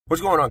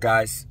What's going on,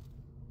 guys?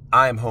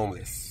 I am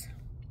homeless.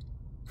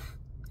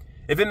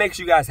 If it makes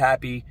you guys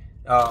happy,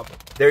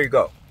 there you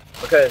go.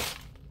 Because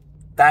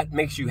that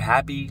makes you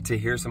happy to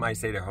hear somebody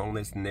say they're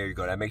homeless, and there you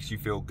go. That makes you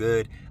feel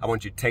good. I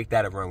want you to take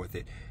that and run with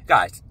it.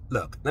 Guys,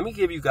 look, let me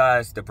give you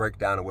guys the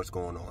breakdown of what's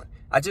going on.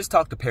 I just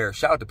talked to Paris.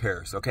 Shout out to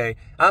Paris, okay?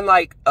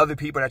 Unlike other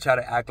people that try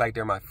to act like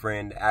they're my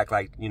friend, act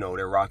like, you know,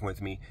 they're rocking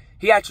with me.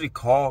 He actually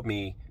called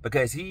me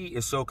because he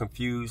is so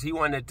confused. He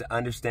wanted to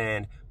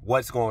understand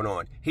what's going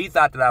on. He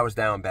thought that I was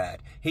down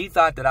bad. He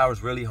thought that I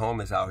was really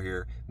homeless out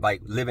here,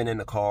 like living in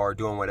the car,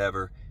 doing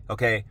whatever,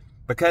 okay?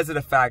 Because of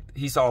the fact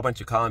he saw a bunch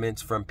of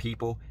comments from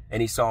people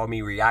and he saw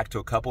me react to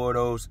a couple of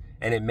those,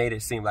 and it made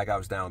it seem like I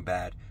was down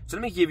bad. So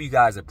let me give you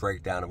guys a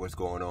breakdown of what's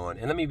going on,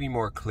 and let me be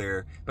more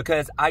clear,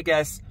 because I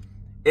guess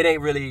it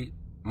ain't really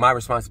my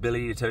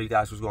responsibility to tell you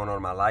guys what's going on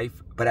in my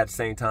life, but at the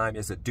same time,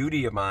 it's a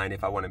duty of mine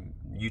if I want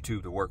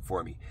YouTube to work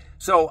for me.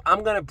 So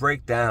I'm gonna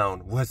break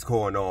down what's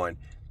going on,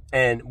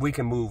 and we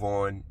can move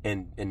on,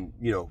 and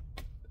you know,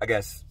 I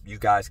guess you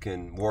guys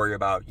can worry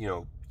about, you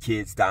know,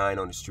 kids dying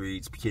on the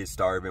streets, kids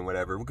starving,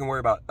 whatever. We can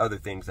worry about other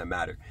things that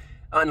matter.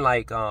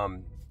 Unlike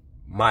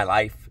my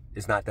life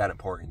is not that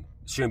important.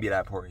 It shouldn't be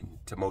that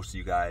important to most of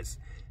you guys.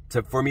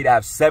 For me to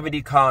have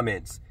 70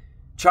 comments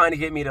trying to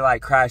get me to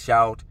like crash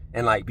out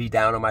and like be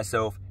down on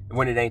myself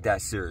when it ain't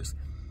that serious.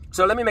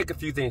 So let me make a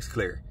few things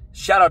clear.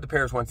 Shout out to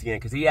Paris once again,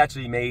 because he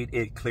actually made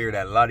it clear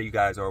that a lot of you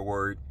guys are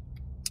worried.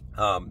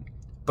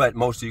 But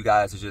most of you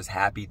guys are just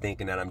happy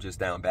thinking that I'm just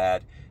down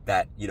bad.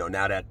 That, you know,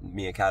 now that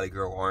me and Cali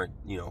Girl aren't,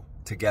 you know,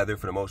 together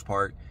for the most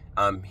part,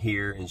 I'm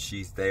here and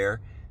she's there.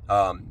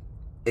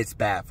 It's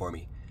bad for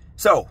me.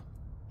 So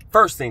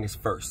first thing is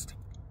first.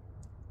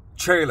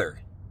 Trailer,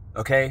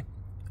 okay?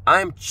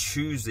 I'm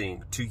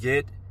choosing to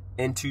get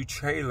into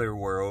trailer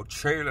world,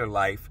 trailer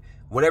life,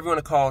 whatever you want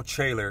to call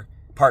trailer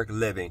park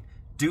living,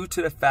 due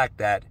to the fact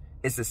that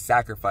it's a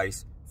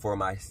sacrifice for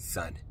my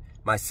son.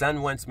 My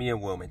son wants me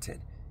in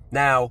Wilmington.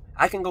 Now,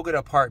 I can go get an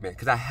apartment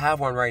because I have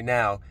one right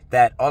now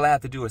that all I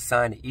have to do is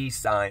sign the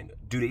e-sign,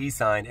 do the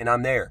e-sign, and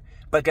I'm there.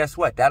 But guess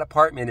what? That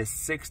apartment is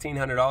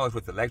 $1,600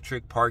 with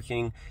electric,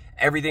 parking,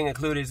 everything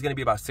included is going to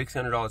be about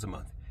 $600 a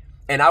month.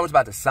 And I was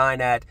about to sign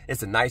that.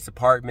 It's a nice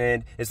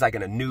apartment. It's like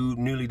in a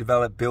newly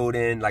developed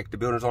building. Like the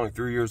building's only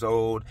 3 years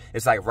old.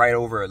 It's like right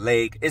over a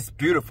lake. It's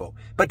beautiful.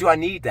 But do I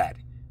need that?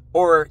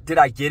 Or did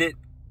I get it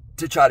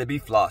to try to be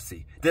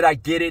flossy? Did I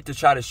get it to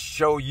try to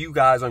show you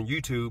guys on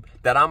YouTube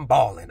that I'm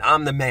balling?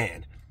 I'm the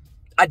man.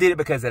 I did it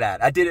because of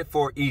that. I did it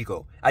for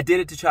ego. I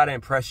did it to try to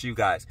impress you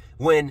guys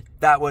when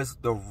that was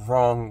the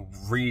wrong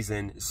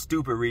reason,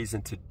 stupid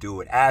reason to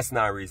do it,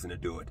 asinine reason to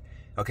do it,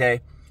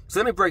 okay? So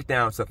let me break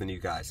down something to you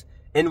guys.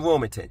 In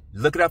Wilmington,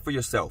 look it up for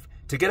yourself.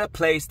 To get a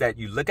place that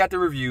you look at the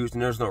reviews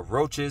and there's no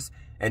roaches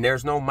and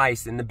there's no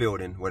mice in the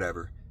building,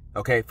 whatever,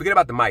 okay? Forget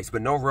about the mice,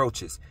 but no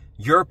roaches.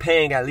 You're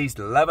paying at least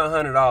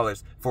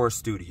 $1,100 for a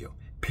studio,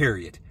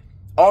 period.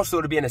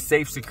 Also, to be in a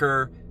safe,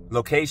 secure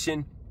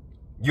location,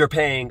 you're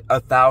paying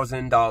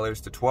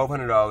 $1,000 to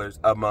 $1,200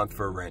 a month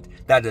for rent.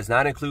 That does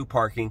not include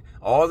parking.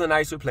 All the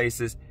nicer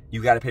places,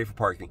 you got to pay for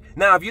parking.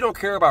 Now, if you don't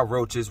care about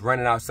roaches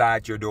running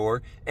outside your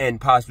door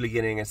and possibly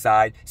getting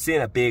inside,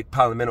 seeing a big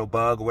palmetto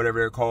bug or whatever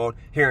they're called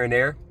here and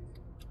there,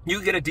 you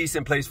can get a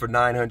decent place for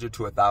 $900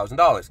 to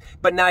 $1,000.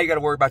 But now you got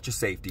to worry about your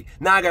safety.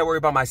 Now I got to worry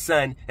about my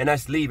son and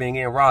us leaving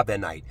and robbed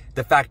that night.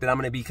 The fact that I'm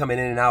going to be coming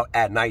in and out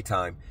at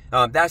nighttime.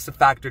 That's the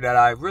factor that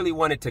I really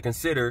wanted to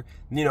consider.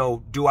 You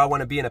know, do I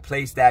want to be in a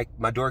place that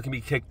my door can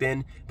be kicked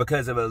in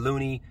because of a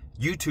loony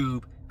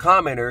YouTube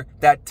commenter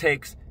that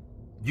takes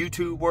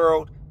YouTube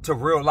world to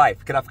real life?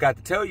 Because I forgot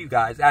to tell you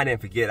guys. I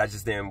didn't forget. I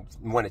just didn't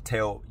want to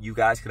tell you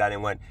guys because I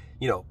didn't want,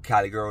 you know,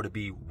 Cali Girl to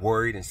be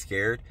worried and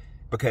scared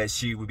because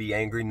she would be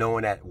angry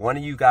knowing that one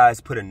of you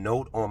guys put a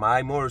note on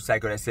my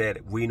motorcycle that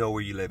said, "We know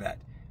where you live at."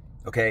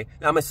 Okay?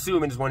 Now, I'm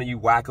assuming it's one of you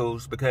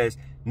wackos because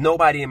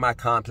nobody in my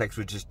complex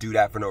would just do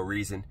that for no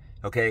reason.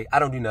 Okay? I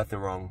don't do nothing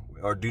wrong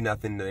or do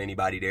nothing to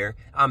anybody there.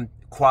 I'm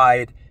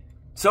quiet.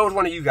 So is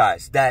one of you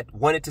guys that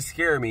wanted to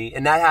scare me,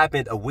 and that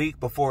happened a week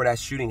before that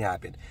shooting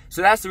happened.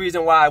 So that's the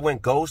reason why I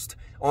went ghost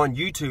on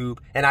YouTube,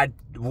 and I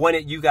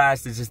wanted you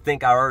guys to just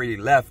think I already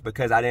left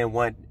because I didn't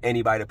want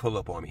anybody to pull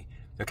up on me.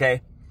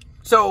 Okay?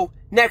 So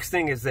next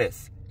thing is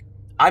this.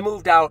 I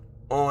moved out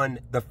on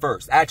the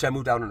 1st. Actually, I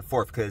moved out on the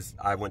 4th because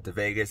I went to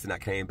Vegas and I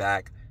came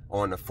back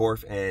on the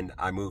 4th and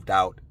I moved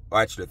out.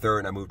 Or actually the 3rd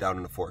and I moved out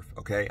on the 4th.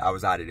 Okay? I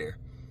was out of there.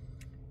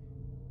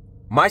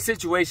 My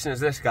situation is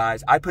this,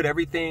 guys. I put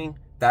everything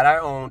that I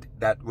owned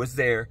that was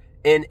there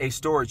in a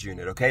storage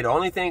unit, okay? The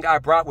only thing I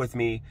brought with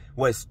me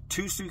was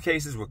 2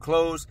 suitcases with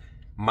clothes,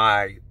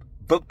 my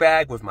book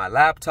bag with my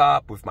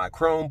laptop, with my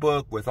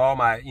Chromebook, with all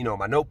my, you know,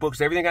 my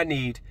notebooks, everything I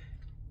need.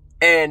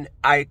 And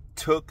I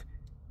took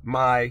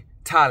my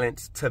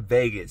talents to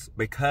Vegas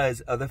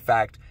because of the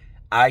fact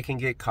I can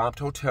get comped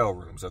hotel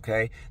rooms,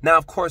 okay? Now,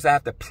 of course, I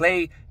have to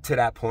play to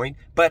that point,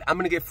 but I'm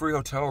going to get free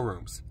hotel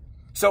rooms.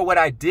 So what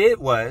I did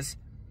was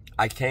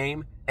I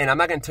came And I'm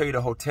not going to tell you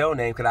the hotel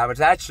name because I was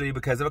actually,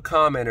 because of a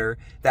commenter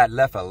that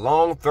left a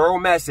long, thorough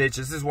message.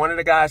 This is one of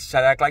the guys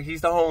try to act like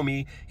he's the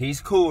homie. He's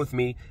cool with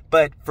me.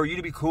 But for you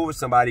to be cool with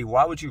somebody,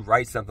 why would you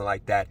write something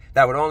like that?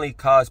 That would only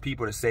cause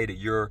people to say that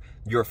your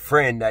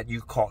friend that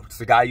you call,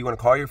 the guy you want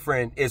to call your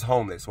friend, is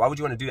homeless. Why would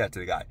you want to do that to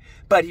the guy?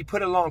 But he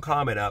put a long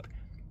comment up.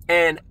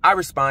 And I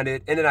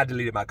responded, and then I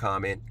deleted my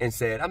comment and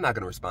said, I'm not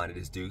going to respond to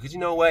this dude. Because you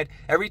know what?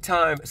 Every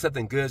time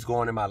something good's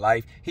going on in my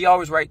life, he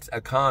always writes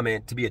a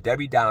comment to be a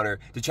Debbie Downer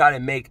to try to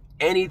make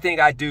anything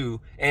I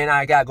do and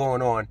I got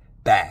going on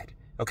bad.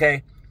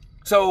 Okay?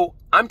 So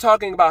I'm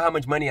talking about how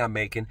much money I'm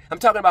making. I'm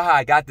talking about how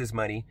I got this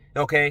money.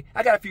 Okay?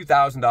 I got a few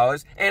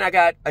 $1,000s, and I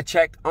got a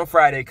check on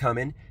Friday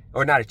coming.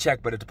 Or not a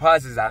check, but a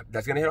deposit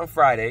that's going to hit on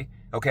Friday.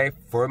 Okay?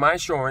 For my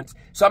insurance.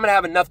 So I'm going to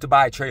have enough to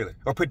buy a trailer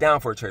or put down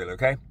for a trailer.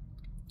 Okay?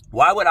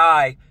 Why would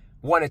I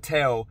want to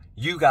tell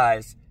you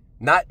guys,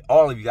 not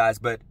all of you guys,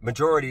 but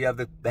majority of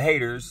the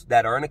haters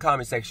that are in the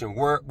comment section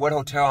what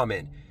hotel I'm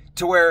in,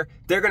 to where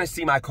they're going to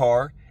see my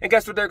car, and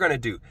guess what they're going to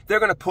do? They're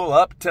going to pull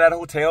up to that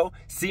hotel,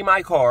 see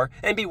my car,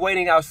 and be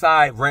waiting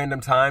outside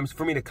random times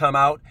for me to come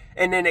out,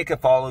 and then they can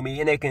follow me,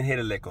 and they can hit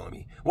a lick on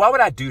me. Why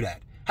would I do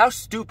that? How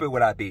stupid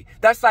would I be?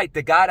 That's like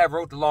the guy that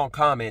wrote the long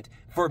comment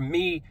for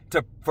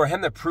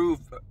him to prove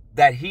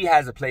that he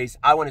has a place.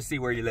 I want to see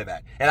where you live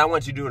at, and I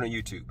want you to do it on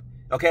YouTube.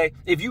 Okay,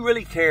 if you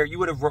really care, you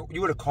would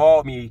have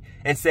called me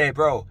and said,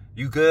 bro,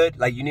 you good?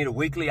 Like, you need a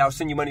weekly? I'll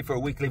send you money for a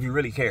weekly if you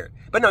really cared.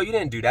 But no, you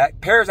didn't do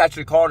that. Paris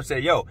actually called and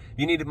said, yo,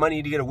 you need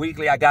money to get a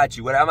weekly? I got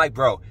you. I'm like,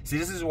 bro, see,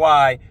 this is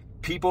why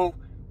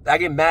I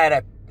get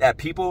mad at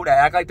people that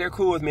act like they're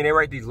cool with me. They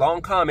write these long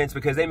comments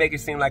because they make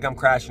it seem like I'm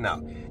crashing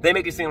out. They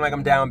make it seem like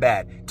I'm down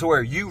bad, to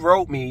where you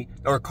wrote me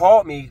or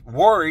called me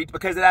worried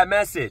because of that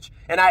message.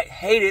 And I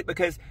hate it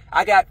because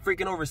I got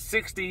freaking over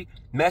 60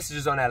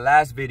 messages on that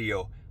last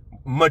video.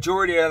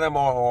 Majority of them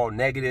are all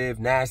negative,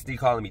 nasty,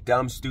 calling me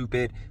dumb,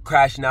 stupid,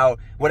 crashing out,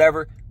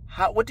 whatever.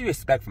 What do you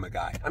expect from a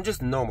guy? I'm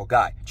just a normal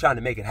guy trying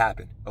to make it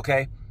happen,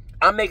 okay?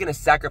 I'm making a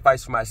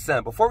sacrifice for my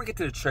son. Before we get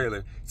to the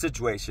trailer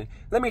situation,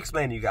 let me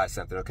explain to you guys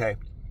something, okay?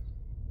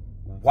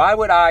 Why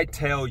would I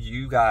tell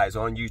you guys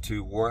on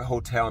YouTube what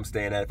hotel I'm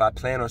staying at if I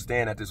plan on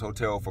staying at this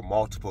hotel for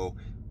multiple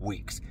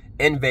weeks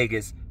in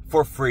Vegas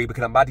for free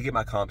because I'm about to get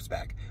my comps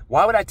back?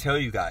 Why would I tell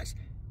you guys?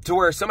 To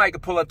where somebody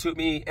could pull up to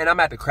me and I'm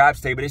at the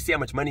craps table. They see how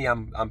much money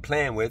I'm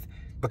playing with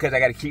because I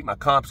got to keep my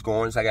comps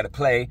going, so I got to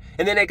play.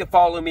 And then they can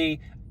follow me.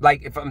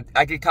 Like if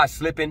I get caught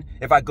slipping,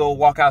 if I go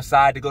walk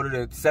outside to go to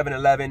the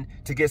 7-Eleven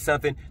to get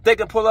something, they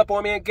can pull up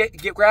on me and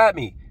grab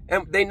me.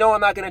 And they know I'm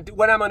not gonna do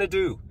what I'm gonna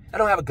do. I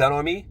don't have a gun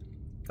on me.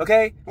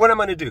 Okay, what I'm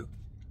gonna do?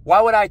 Why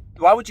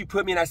would you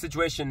put me in that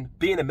situation?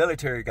 Being a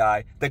military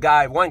guy,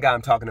 one guy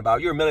I'm talking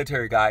about, you're a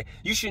military guy.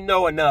 You should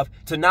know enough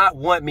to not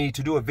want me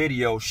to do a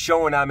video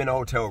showing I'm in a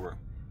hotel room.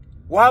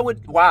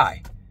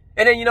 Why?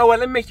 And then, you know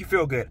what? Let me make you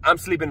feel good. I'm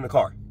sleeping in the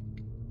car.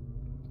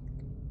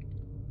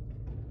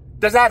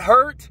 Does that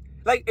hurt?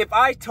 Like, if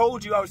I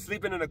told you I was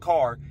sleeping in the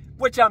car,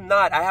 which I'm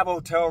not, I have a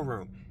hotel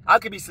room. I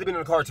could be sleeping in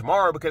the car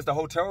tomorrow because the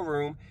hotel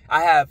room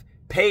I have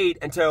paid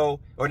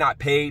until, or not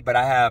paid, but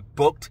I have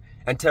booked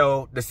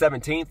until the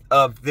 17th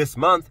of this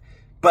month.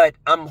 But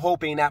I'm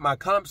hoping that my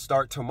comps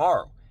start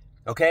tomorrow.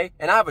 Okay?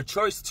 And I have a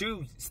choice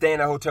to stay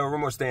in a hotel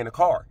room or stay in the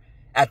car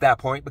at that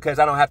point because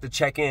I don't have to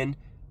check in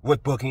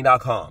with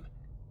booking.com.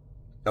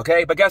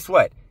 Okay, but guess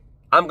what?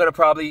 I'm going to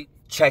probably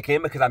check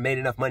in because I made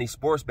enough money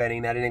sports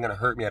betting that it ain't going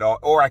to hurt me at all.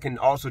 Or I can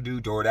also do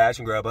Doordash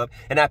and Grubhub,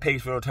 and that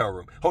pays for the hotel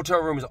room.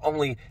 Hotel room is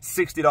only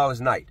 $60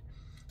 a night.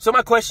 So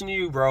my question to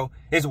you, bro,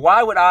 is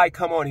why would I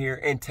come on here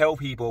and tell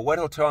people what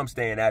hotel I'm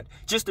staying at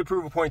just to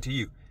prove a point to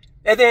you?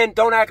 And then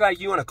don't act like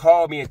you want to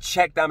call me and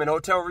check that I'm in a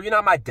hotel room. You're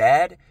not my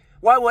dad.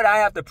 Why would I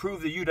have to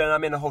prove to you that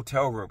I'm in a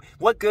hotel room?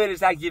 What good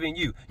is that giving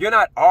you? You're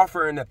not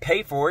offering to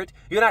pay for it.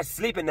 You're not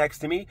sleeping next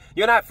to me.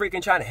 You're not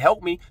freaking trying to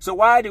help me. So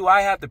why do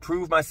I have to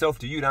prove myself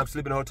to you that I'm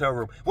sleeping in a hotel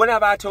room? When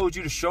have I told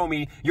you to show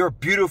me your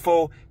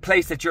beautiful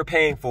place that you're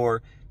paying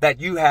for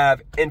that you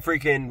have in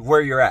freaking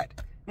where you're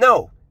at?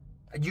 No.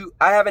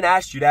 I haven't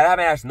asked you that. I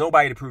haven't asked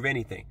nobody to prove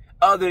anything.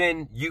 Other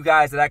than you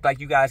guys that act like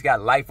you guys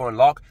got life on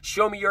lock,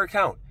 show me your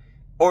account.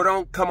 Or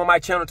don't come on my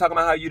channel talking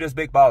about how you this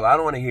big baller. I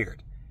don't want to hear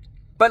it.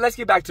 But let's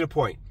get back to the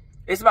point.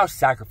 It's about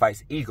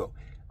sacrifice, ego.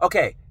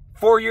 Okay,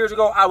 3 years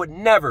ago, I would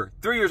never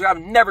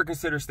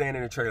consider staying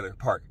in a trailer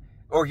park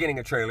or getting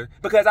a trailer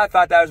because I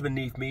thought that was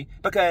beneath me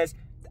because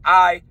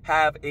I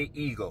have an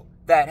ego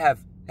that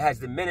has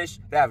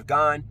diminished, that have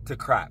gone to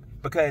crap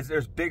because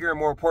there's bigger and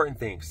more important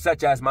things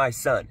such as my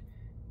son,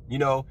 you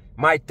know,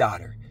 my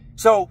daughter.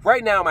 So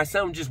right now, my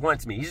son just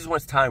wants me. He just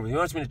wants time with me. He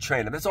wants me to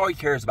train him. That's all he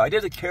cares about. He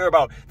doesn't care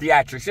about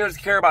theatrics. He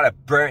doesn't care about a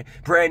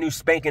brand new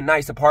spanking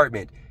nice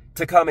apartment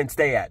to come and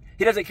stay at.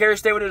 He doesn't care to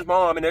stay with his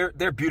mom in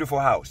their beautiful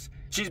house.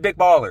 She's a big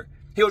baller.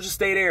 He'll just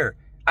stay there.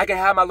 I can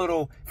have my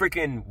little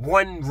freaking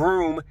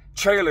one-room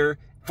trailer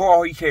for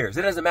all he cares.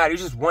 It doesn't matter. He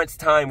just wants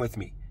time with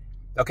me.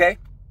 Okay?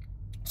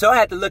 So I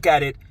had to look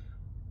at it.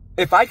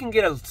 If I can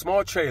get a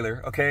small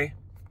trailer, okay,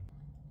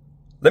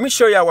 Let me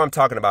show y'all what I'm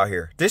talking about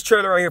here. This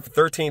trailer right here for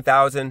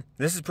 $13,000.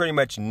 This is pretty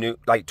much new,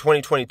 like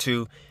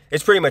 2022.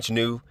 It's pretty much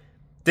new.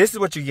 This is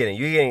what you're getting.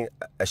 You're getting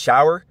a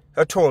shower,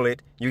 a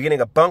toilet. You're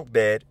getting a bunk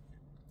bed.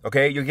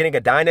 Okay, you're getting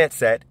a dinette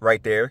set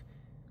right there.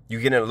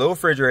 You're getting a little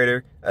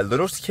refrigerator, a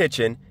little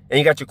kitchen, and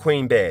you got your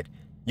queen bed.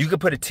 You can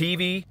put a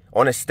TV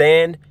on a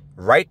stand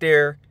right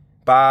there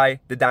by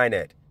the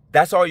dinette.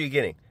 That's all you're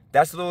getting.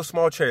 That's a little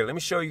small trailer. Let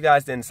me show you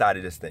guys the inside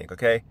of this thing,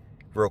 okay?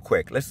 Real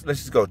quick. Let's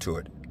just go to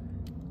it.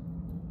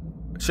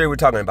 Show you what we're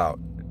talking about.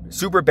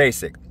 Super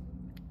basic.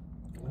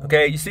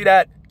 Okay, you see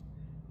that?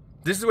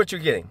 This is what you're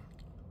getting.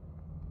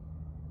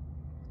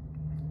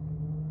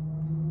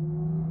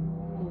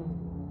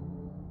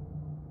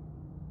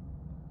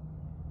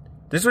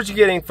 This is what you're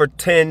getting for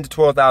 $10,000 to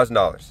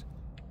 $12,000.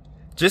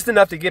 Just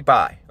enough to get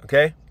by,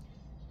 okay?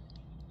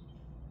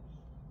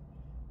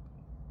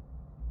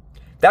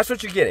 That's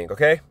what you're getting,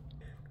 okay?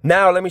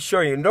 Now, let me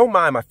show you. Don't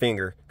mind my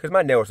finger, because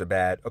my nails are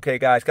bad. Okay,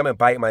 guys, come and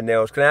bite my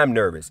nails, because I'm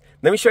nervous.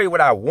 Let me show you what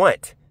I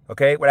want,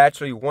 okay? What I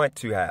actually want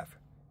to have,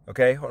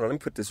 okay? Hold on, let me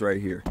put this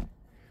right here.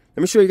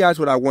 Let me show you guys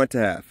what I want to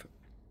have.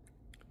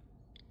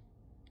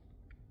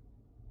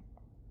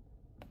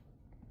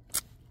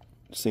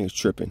 This thing is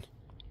tripping.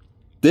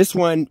 This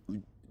one,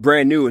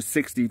 brand new, is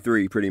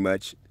 $63, pretty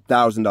much.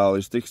 $1,000,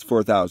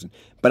 $64,000.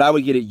 But I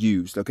would get it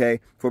used, okay?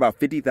 For about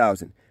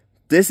 $50,000.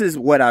 This is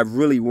what I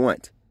really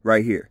want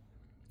right here.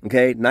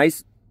 Okay,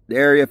 nice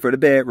area for the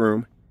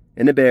bedroom,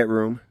 in the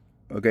bedroom.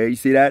 Okay, you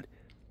see that?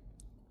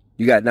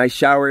 You got nice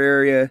shower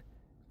area,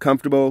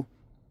 comfortable,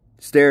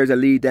 stairs that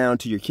lead down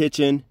to your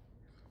kitchen.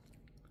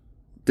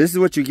 This is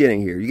what you're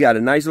getting here. You got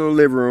a nice little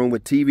living room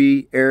with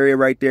TV area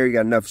right there. You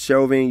got enough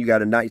shelving. You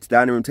got a nice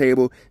dining room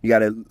table. You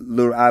got a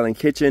little island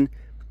kitchen,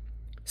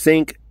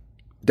 sink,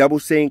 double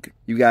sink.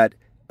 You got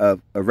a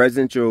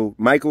residential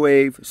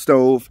microwave,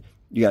 stove.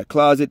 You got a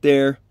closet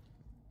there.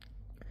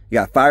 You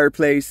got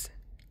fireplace.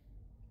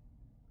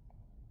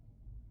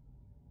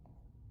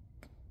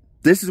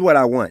 This is what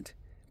I want.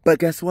 But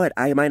guess what?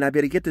 I might not be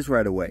able to get this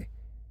right away.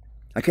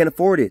 I can't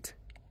afford it.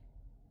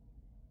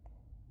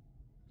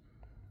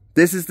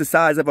 This is the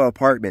size of an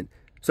apartment.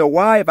 So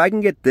why, if I can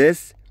get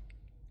this,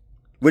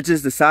 which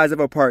is the size of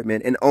an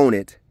apartment, and own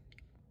it,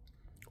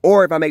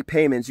 or if I make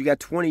payments, you got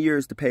 20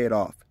 years to pay it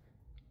off.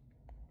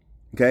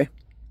 Okay?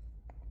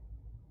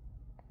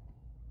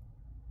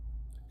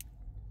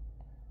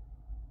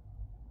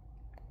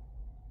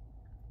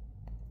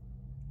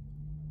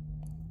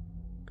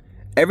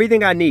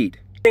 Everything I need.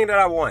 Everything that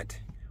I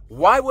want.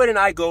 Why wouldn't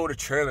I go the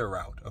trailer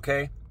route,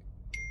 okay?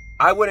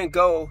 I wouldn't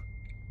go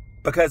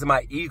because of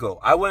my ego.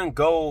 I wouldn't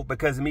go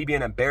because of me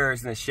being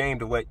embarrassed and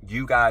ashamed of what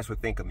you guys would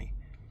think of me.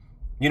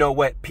 You know,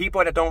 what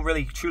people that don't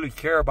really truly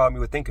care about me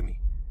would think of me.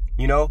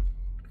 You know?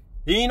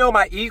 You know,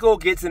 my ego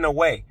gets in the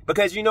way.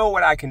 Because you know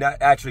what I can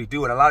actually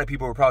do, and a lot of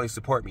people will probably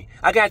support me.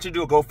 I can actually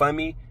do a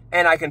GoFundMe,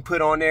 and I can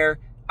put on there,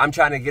 I'm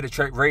trying to get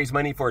raise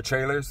money for a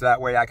trailer, so that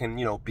way I can,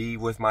 you know, be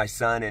with my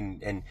son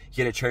and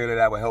get a trailer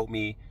that will help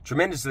me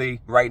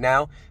tremendously right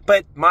now.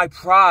 But my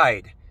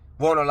pride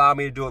won't allow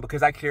me to do it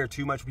because I care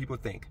too much what people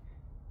think.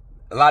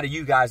 A lot of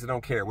you guys that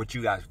don't care what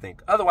you guys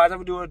think. Otherwise, I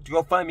would do a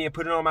GoFundMe and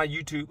put it on my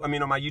YouTube. I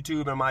mean, on my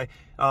YouTube and my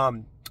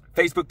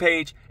Facebook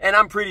page, and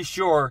I'm pretty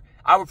sure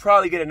I would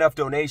probably get enough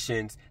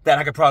donations that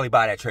I could probably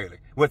buy that trailer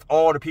with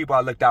all the people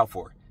I looked out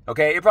for.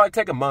 Okay, it'll probably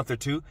take a month or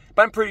two,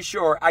 but I'm pretty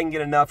sure I can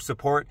get enough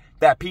support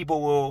that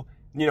people will,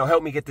 you know,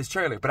 help me get this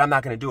trailer. But I'm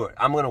not going to do it.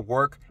 I'm going to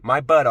work my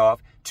butt off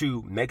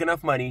to make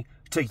enough money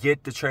to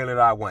get the trailer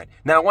that I want.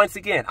 Now, once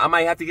again, I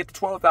might have to get the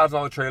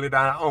 $12,000 trailer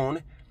that I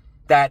own,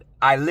 that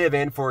I live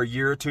in for a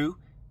year or two,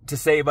 to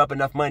save up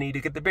enough money to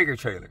get the bigger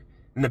trailer.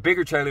 And the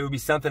bigger trailer would be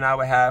something I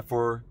would have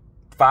for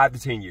 5 to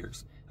 10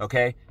 years.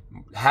 Okay,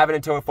 have it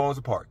until it falls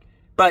apart.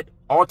 But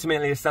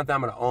ultimately, it's something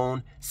I'm going to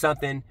own,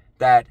 something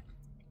that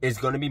is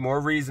going to be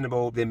more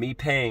reasonable than me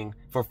paying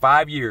for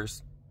 5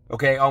 years,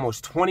 okay,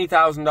 almost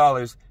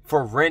 $20,000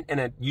 for rent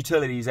and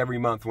utilities every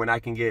month, when I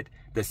can get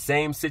the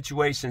same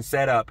situation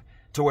set up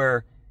to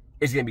where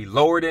it's going to be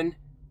lower than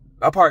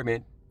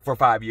apartment for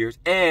 5 years,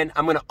 and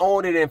I'm going to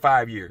own it in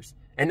 5 years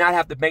and not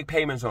have to make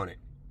payments on it.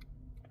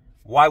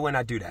 Why wouldn't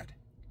I do that?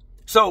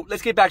 So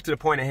let's get back to the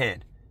point at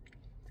hand.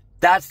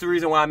 That's the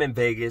reason why I'm in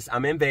Vegas.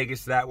 I'm in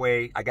Vegas that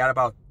way. I got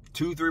about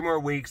 2-3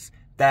 more weeks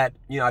that,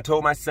 you know, I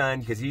told my son,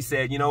 because he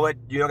said, you know what,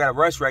 you don't got to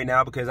rush right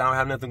now because I don't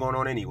have nothing going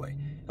on anyway.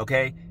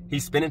 Okay?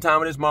 He's spending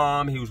time with his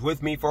mom. He was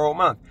with me for a whole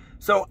month.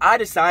 So I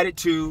decided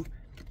to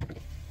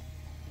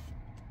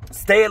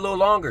stay a little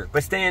longer,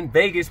 but stay in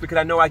Vegas because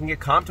I know I can get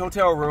comped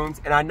hotel rooms,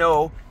 and I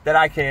know that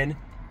I can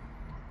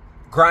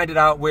grind it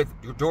out with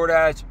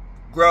Doordash,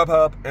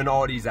 Grubhub, and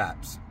all these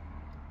apps.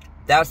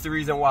 That's the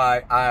reason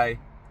why I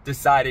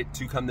decided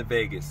to come to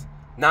Vegas.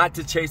 Not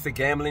to chase a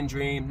gambling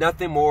dream,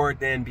 nothing more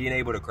than being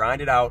able to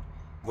grind it out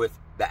with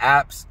the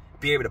apps,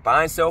 be able to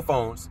buy and sell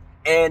phones,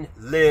 and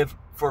live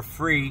for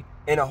free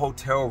in a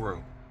hotel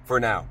room for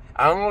now.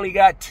 I only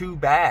got 2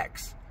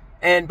 bags.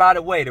 And by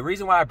the way, the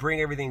reason why I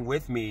bring everything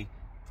with me,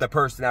 the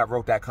person that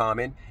wrote that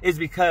comment, is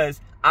because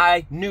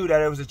I knew that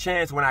there was a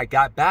chance when I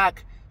got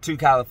back to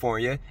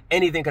California,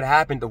 anything could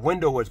happen. The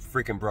window was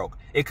freaking broke.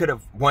 It could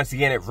have, once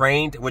again, it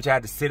rained, which I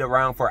had to sit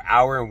around for an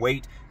hour and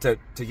wait to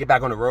get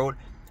back on the road.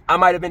 I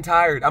might have been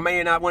tired. I may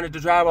have not wanted to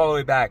drive all the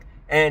way back.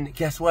 And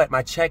guess what?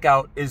 My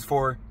checkout is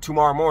for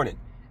tomorrow morning.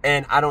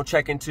 And I don't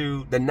check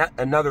into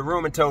another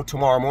room until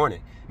tomorrow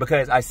morning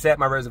because I set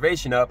my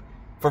reservation up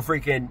for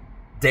freaking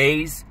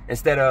days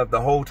instead of the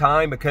whole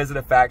time because of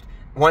the fact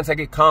once I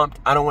get comped,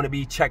 I don't want to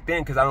be checked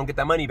in because I don't get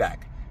that money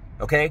back.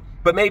 Okay?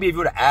 But maybe if you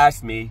would have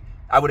asked me,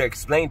 I would have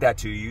explained that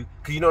to you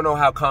because you don't know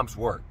how comps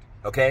work.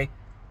 Okay?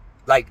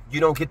 Like, you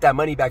don't get that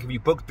money back if you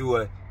book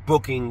through a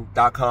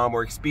booking.com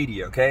or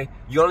Expedia, okay?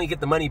 You only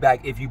get the money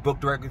back if you book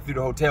directly through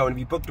the hotel. And if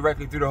you book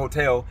directly through the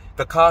hotel,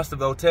 the cost of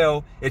the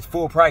hotel is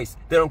full price.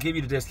 They don't give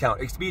you the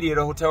discount. Expedia,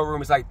 the hotel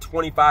room is like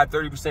 25,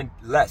 30%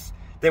 less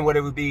than what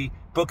it would be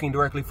booking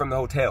directly from the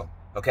hotel,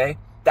 okay?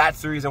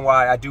 That's the reason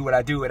why I do what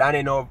I do. And I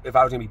didn't know if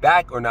I was gonna be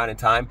back or not in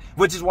time,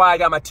 which is why I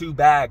got my 2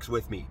 bags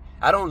with me.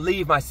 I don't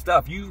leave my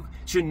stuff. You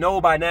should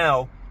know by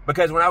now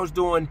because when I was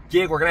doing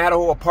gig work and I had a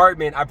whole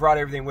apartment, I brought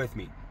everything with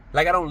me.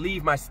 Like, I don't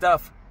leave my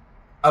stuff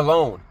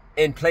alone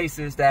in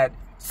places that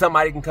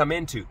somebody can come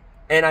into.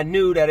 And I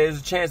knew that there's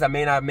a chance I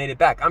may not have made it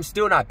back. I'm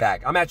still not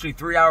back. I'm actually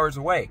 3 hours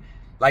away.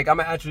 Like, I'm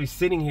actually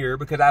sitting here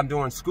because I'm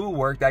doing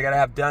schoolwork that I gotta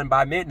have done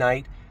by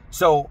midnight.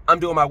 So I'm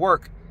doing my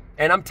work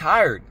and I'm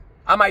tired.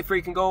 I might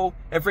freaking go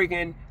and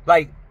freaking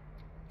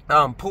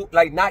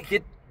not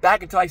get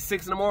back until like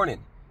 6 in the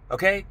morning.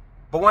 Okay?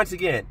 But once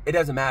again, it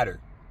doesn't matter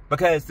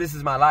because this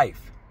is my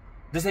life.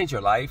 This ain't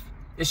your life.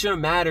 It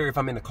shouldn't matter if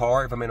I'm in the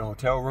car, if I'm in a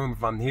hotel room,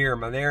 if I'm here,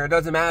 if I'm there. It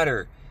doesn't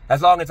matter.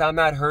 As long as I'm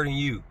not hurting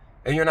you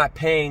and you're not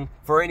paying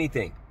for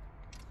anything.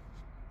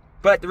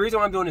 But the reason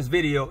why I'm doing this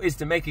video is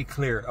to make it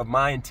clear of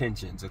my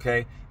intentions,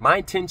 okay? My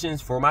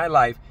intentions for my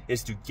life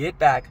is to get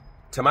back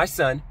to my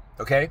son,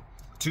 okay?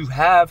 To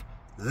have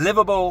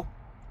livable,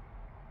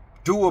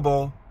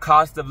 doable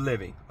cost of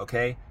living,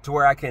 okay? To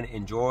where I can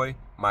enjoy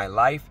my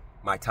life,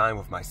 my time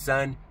with my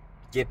son,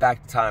 get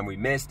back the time we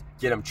missed,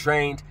 get him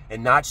trained,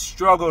 and not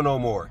struggle no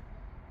more.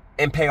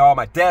 And pay all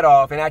my debt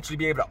off and actually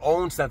be able to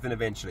own something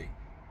eventually.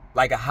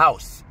 Like a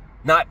house.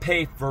 Not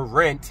pay for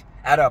rent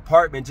at an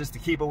apartment just to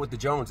keep up with the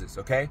Joneses,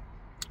 okay?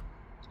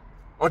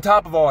 On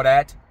top of all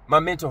that, my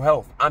mental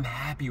health. I'm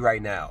happy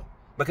right now.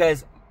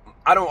 Because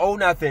I don't owe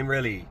nothing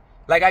really.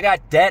 Like, I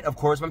got debt, of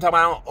course, but I'm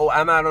talking about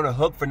I'm not on a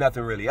hook for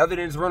nothing really. Other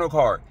than this rental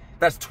car.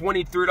 That's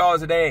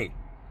 $23 a day.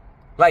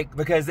 Like,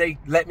 because they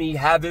let me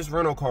have this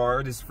rental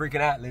car, this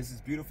freaking Atlas,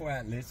 this beautiful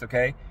Atlas,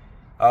 okay?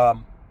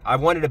 I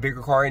wanted a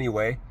bigger car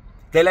anyway.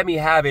 They let me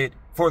have it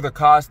for the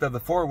cost of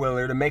the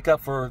 4-wheeler to make up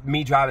for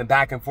me driving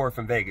back and forth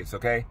from Vegas,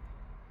 okay?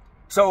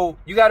 So,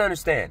 you gotta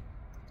understand,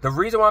 the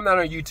reason why I'm not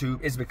on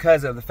YouTube is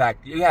because of the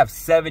fact you have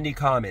 70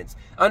 comments.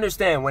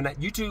 Understand, when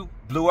YouTube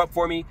blew up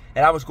for me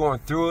and I was going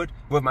through it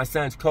with my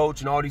son's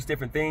coach and all these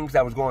different things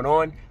that was going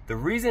on, the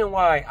reason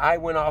why I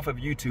went off of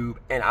YouTube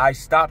and I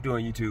stopped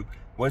doing YouTube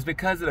was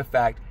because of the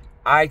fact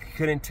I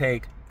couldn't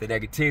take the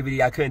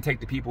negativity. I couldn't take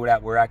the people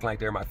that were acting like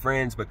they're my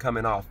friends but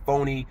coming off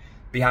phony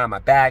behind my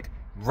back,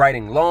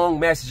 writing long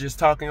messages,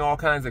 talking all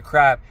kinds of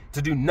crap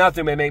to do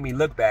nothing but make me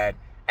look bad.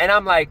 And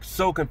I'm like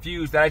so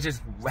confused that I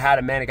just had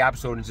a manic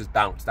episode and just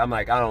bounced. I'm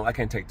like, I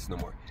can't take this no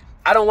more.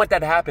 I don't want that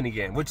to happen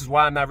again, which is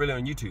why I'm not really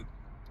on YouTube.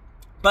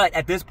 But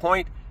at this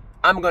point,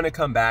 I'm going to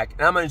come back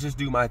and I'm going to just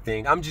do my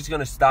thing. I'm just going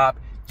to stop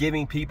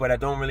giving people that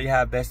don't really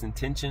have best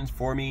intentions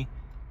for me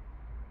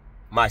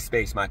my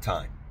space, my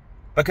time.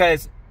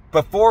 Because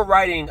before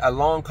writing a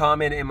long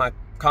comment in my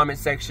comment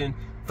section,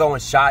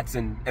 throwing shots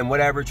and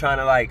whatever, trying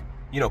to like,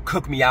 you know,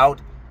 cook me out,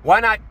 why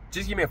not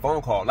just give me a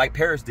phone call like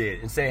Paris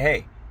did and say,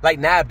 hey, like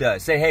Nab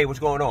does, say, hey, what's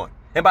going on?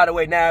 And by the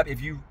way, Nab,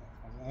 if you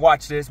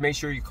watch this, make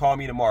sure you call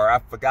me tomorrow. I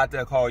forgot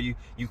to call you.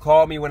 You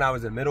called me when I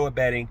was in the middle of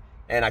betting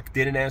and I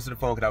didn't answer the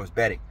phone because I was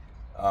betting.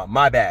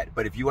 My bad.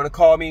 But if you want to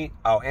call me,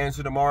 I'll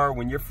answer tomorrow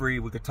when you're free.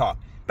 We could talk.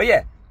 But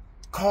yeah,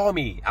 call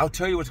me. I'll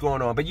tell you what's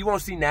going on. But you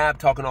won't see Nab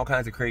talking all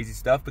kinds of crazy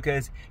stuff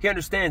because he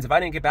understands if I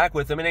didn't get back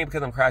with him, it ain't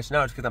because I'm crashing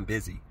out. It's because I'm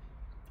busy.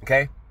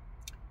 Okay?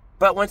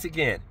 But once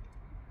again,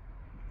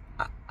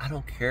 I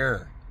don't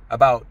care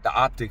about the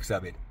optics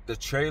of it. The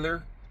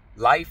trailer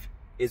life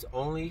is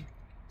only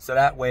so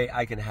that way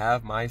I can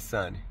have my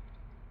son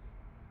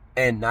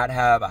and not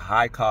have a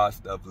high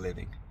cost of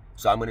living.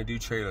 So I'm going to do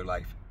trailer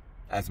life.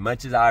 As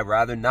much as I'd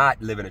rather not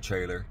live in a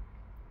trailer,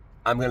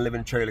 I'm going to live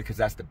in a trailer because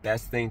that's the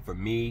best thing for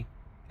me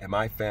and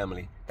my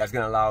family. That's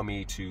going to allow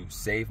me to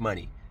save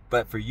money.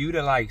 But for you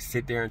to like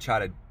sit there and try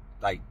to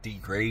like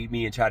degrade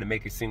me and try to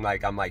make it seem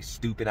like I'm like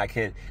stupid, I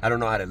don't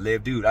know how to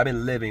live. Dude, I've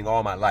been living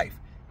all my life.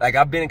 Like,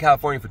 I've been in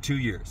California for 2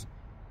 years.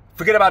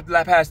 Forget about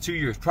the past 2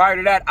 years. Prior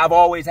to that, I've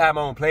always had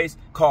my own place,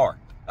 car.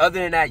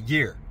 Other than that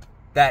year,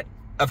 that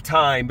of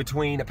time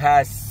between the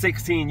past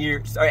 16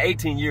 years or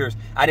 18 years,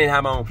 I didn't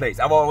have my own place.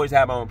 I've always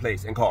had my own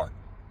place and car.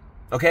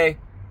 Okay?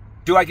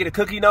 Do I get a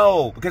cookie?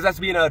 No, because that's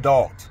being an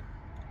adult.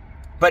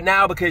 But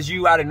now, because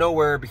you out of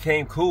nowhere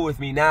became cool with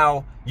me,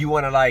 now you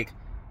want to like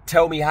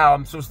tell me how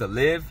I'm supposed to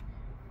live?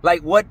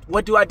 Like,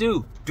 what do I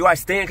do? Do I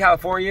stay in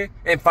California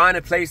and find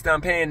a place that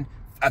I'm paying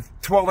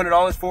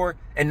 $1,200 for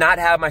and not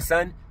have my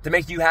son to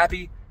make you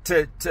happy,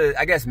 to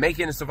I guess, make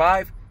it and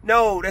survive?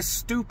 No, that's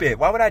stupid.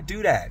 Why would I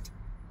do that?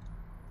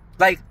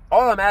 Like,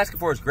 all I'm asking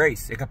for is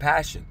grace and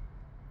compassion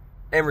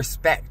and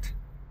respect.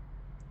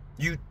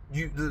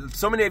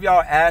 So many of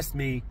y'all asked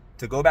me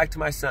to go back to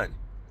my son.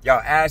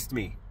 Y'all asked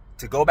me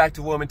to go back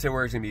to Wilmington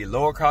where it's going to be a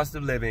lower cost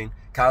of living.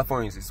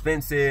 California's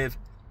expensive.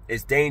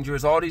 It's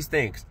dangerous. All these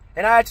things.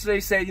 And I actually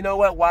say, you know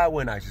what? Why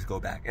wouldn't I just go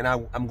back? And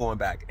I'm going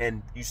back.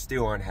 And you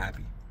still aren't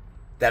happy.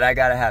 That I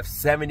got to have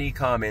 70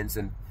 comments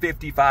and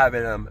 55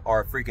 of them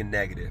are freaking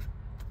negative.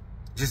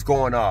 Just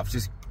going off.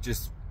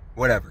 Just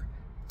whatever.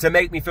 To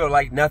make me feel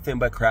like nothing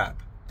but crap.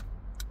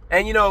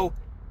 And you know,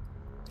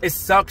 it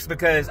sucks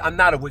because I'm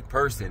not a weak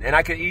person. And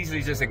I could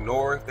easily just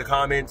ignore the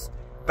comments.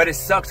 But it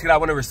sucks because I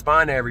want to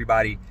respond to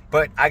everybody.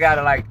 But I got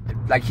to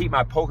like keep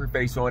my poker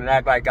face on and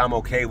act like I'm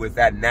okay with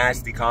that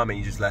nasty comment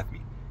you just left me.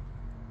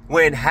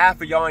 When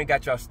half of y'all ain't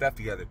got y'all stuff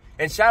together.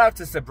 And shout out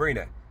to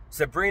Sabrina.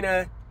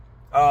 Sabrina,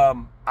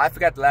 I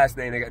forgot the last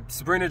name.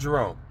 Sabrina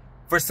Jerome.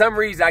 For some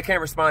reason, I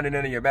can't respond to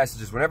none of your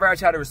messages. Whenever I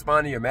try to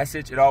respond to your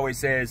message, it always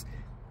says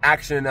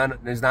action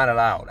is not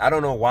allowed. I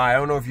don't know why. I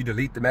don't know if you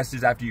delete the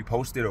message after you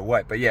post it or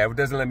what. But yeah, it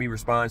doesn't let me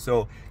respond.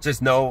 So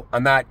just know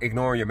I'm not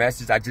ignoring your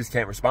message. I just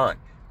can't respond.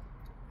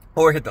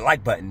 Or hit the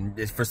like button.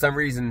 If for some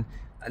reason,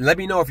 let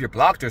me know if you're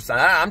blocked or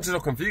something. I'm just so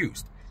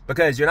confused.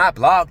 Because you're not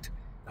blocked.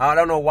 I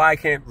don't know why I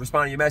can't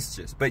respond to your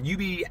messages. But you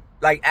be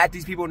like at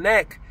these people's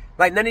neck.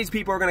 Like none of these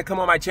people are going to come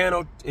on my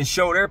channel and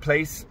show their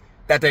place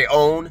that they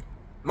own.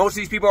 Most of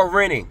these people are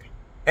renting.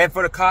 And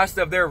for the cost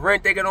of their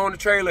rent, they can own a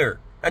trailer.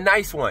 A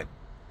nice one.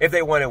 If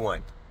they wanted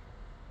one.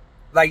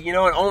 Like, you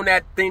know, and own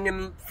that thing in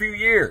a few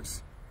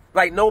years.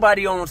 Like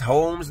nobody owns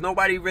homes.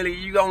 Nobody really,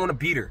 you don't want a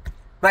beater.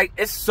 Like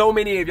it's so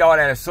many of y'all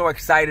that are so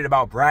excited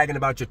about bragging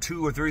about your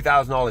 $2,000 or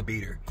 $3,000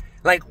 beater.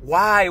 Like,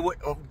 why?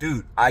 Oh,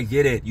 dude, I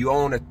get it. You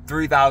own a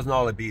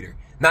 $3,000 beater.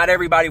 Not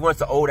everybody wants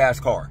an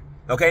old-ass car.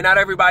 Okay? Not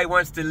everybody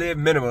wants to live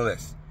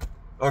minimalist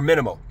or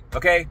minimal.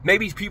 Okay?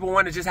 Maybe people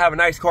want to just have a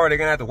nice car. They're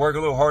going to have to work a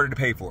little harder to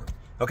pay for it.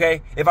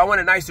 Okay? If I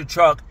want a nicer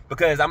truck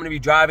because I'm going to be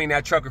driving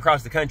that truck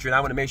across the country and I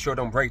want to make sure it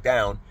don't break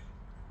down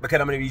because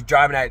I'm going to be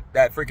driving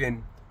that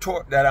freaking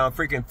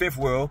fifth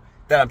wheel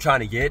that I'm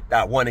trying to get,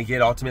 that I want to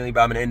get ultimately, but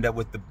I'm going to end up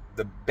with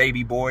the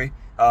baby boy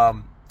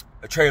a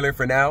trailer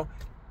for now.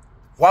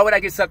 Why would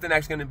I get something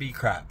that's going to be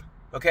crap?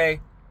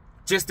 Okay?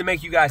 Just to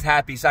make you guys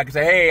happy so I can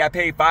say, hey, I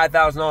paid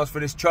 $5,000 for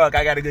this truck.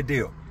 I got a good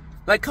deal.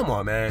 Like, come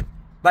on, man.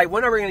 Like,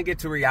 when are we going to get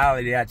to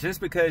reality that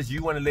just because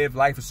you want to live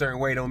life a certain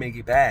way don't make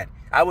it bad?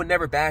 I would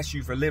never bash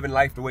you for living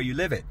life the way you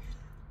live it.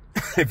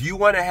 If you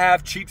want to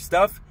have cheap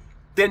stuff,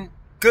 then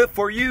good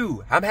for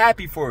you. I'm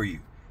happy for you.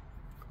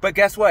 But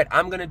guess what?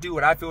 I'm going to do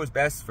what I feel is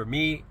best for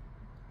me,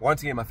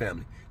 once again, my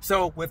family.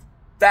 So with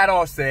that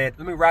all said,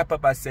 let me wrap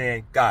up by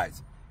saying,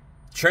 guys,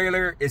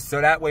 trailer is so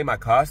that way my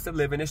cost of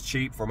living is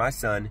cheap for my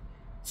son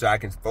so I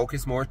can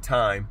focus more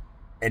time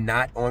and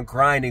not on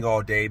grinding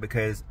all day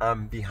because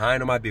I'm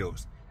behind on my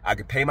bills. I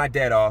can pay my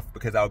debt off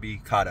because I'll be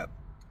caught up.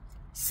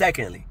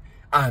 Secondly,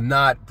 I'm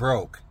not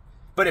broke.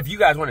 But if you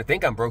guys want to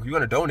think I'm broke, you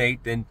want to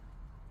donate, then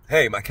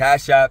hey, my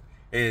Cash App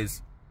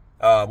is,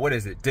 what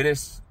is it?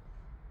 Dennis.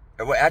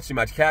 Well, actually,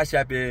 my Cash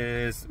App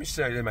is, let me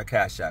show you my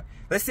Cash App.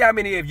 Let's see how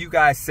many of you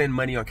guys send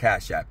money on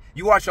Cash App.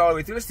 You watch all the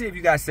way through. Let's see if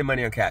you guys send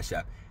money on Cash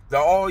App.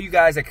 All you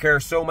guys that care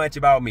so much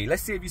about me.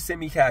 Let's see if you send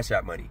me Cash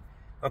App money.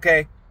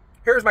 Okay?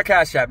 Here's my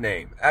Cash App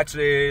name.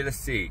 Actually, let's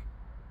see.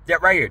 Yeah,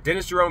 right here.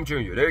 Dennis Jerome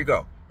Jr. There you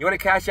go. You want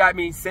to Cash App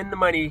me? Send the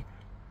money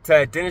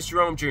to Dennis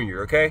Jerome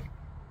Jr., okay?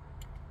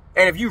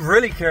 And if you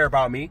really care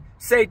about me,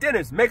 say,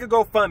 Dennis, make a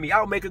GoFundMe.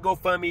 I'll make a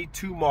GoFundMe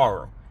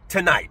tomorrow,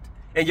 tonight.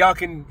 And y'all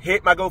can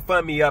hit my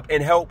GoFundMe up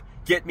and help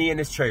get me in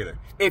this trailer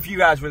if you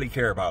guys really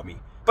care about me.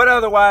 But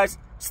otherwise,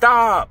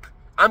 stop.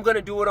 I'm going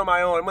to do it on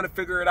my own. I'm going to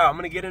figure it out. I'm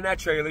going to get in that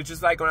trailer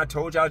just like when I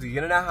told y'all to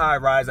get in that high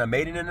rise. I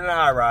made it into the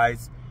high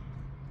rise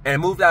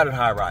and moved out of the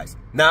high rise.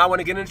 Now I want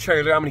to get in the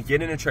trailer. I'm going to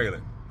get in the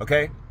trailer,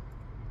 okay?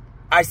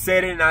 I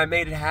said it and I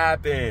made it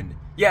happen.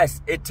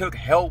 Yes, it took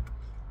help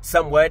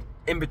somewhat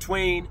in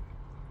between.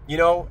 You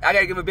know, I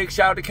got to give a big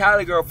shout out to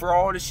Cali Girl for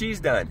all that she's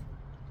done,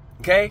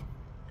 okay?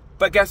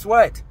 But guess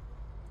what?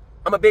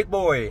 I'm a big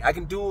boy. I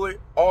can do it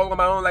all on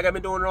my own like I've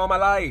been doing it all my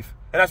life.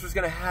 And that's what's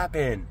going to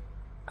happen.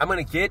 I'm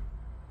going to get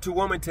to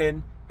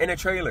Wilmington in a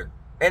trailer.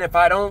 And if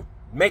I don't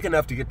make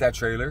enough to get that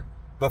trailer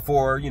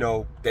before, you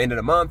know, the end of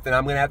the month, then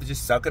I'm going to have to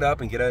just suck it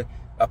up and get an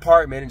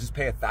apartment and just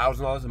pay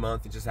 $1,000 a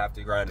month and just have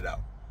to grind it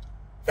out.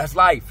 That's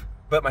life.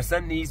 But my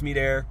son needs me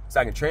there so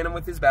I can train him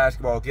with his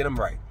basketball, get him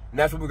right. And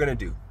that's what we're going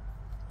to do.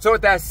 So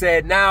with that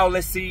said, now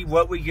let's see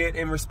what we get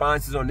in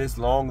responses on this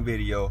long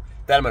video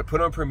that I'm going to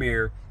put on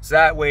Premiere so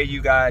that way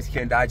you guys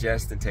can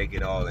digest and take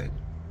it all in.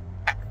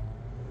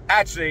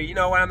 Actually, you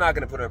know what? I'm not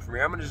going to put it on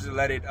Premiere. I'm going to just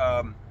let it,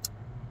 I'm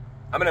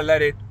going to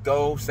let it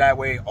go so that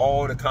way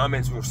all the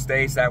comments will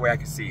stay so that way I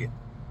can see it.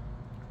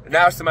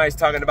 Now somebody's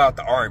talking about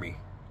the Army.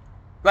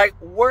 Like,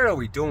 what are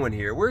we doing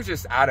here? We're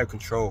just out of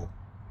control.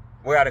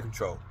 We're out of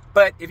control.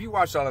 But if you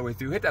watched all the way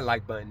through, hit that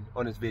like button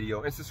on this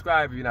video and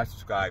subscribe if you're not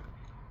subscribed.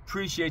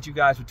 appreciate you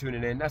guys for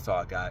tuning in. That's all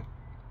I got.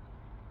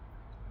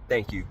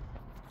 Thank you.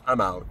 I'm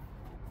out.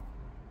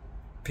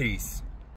 Peace.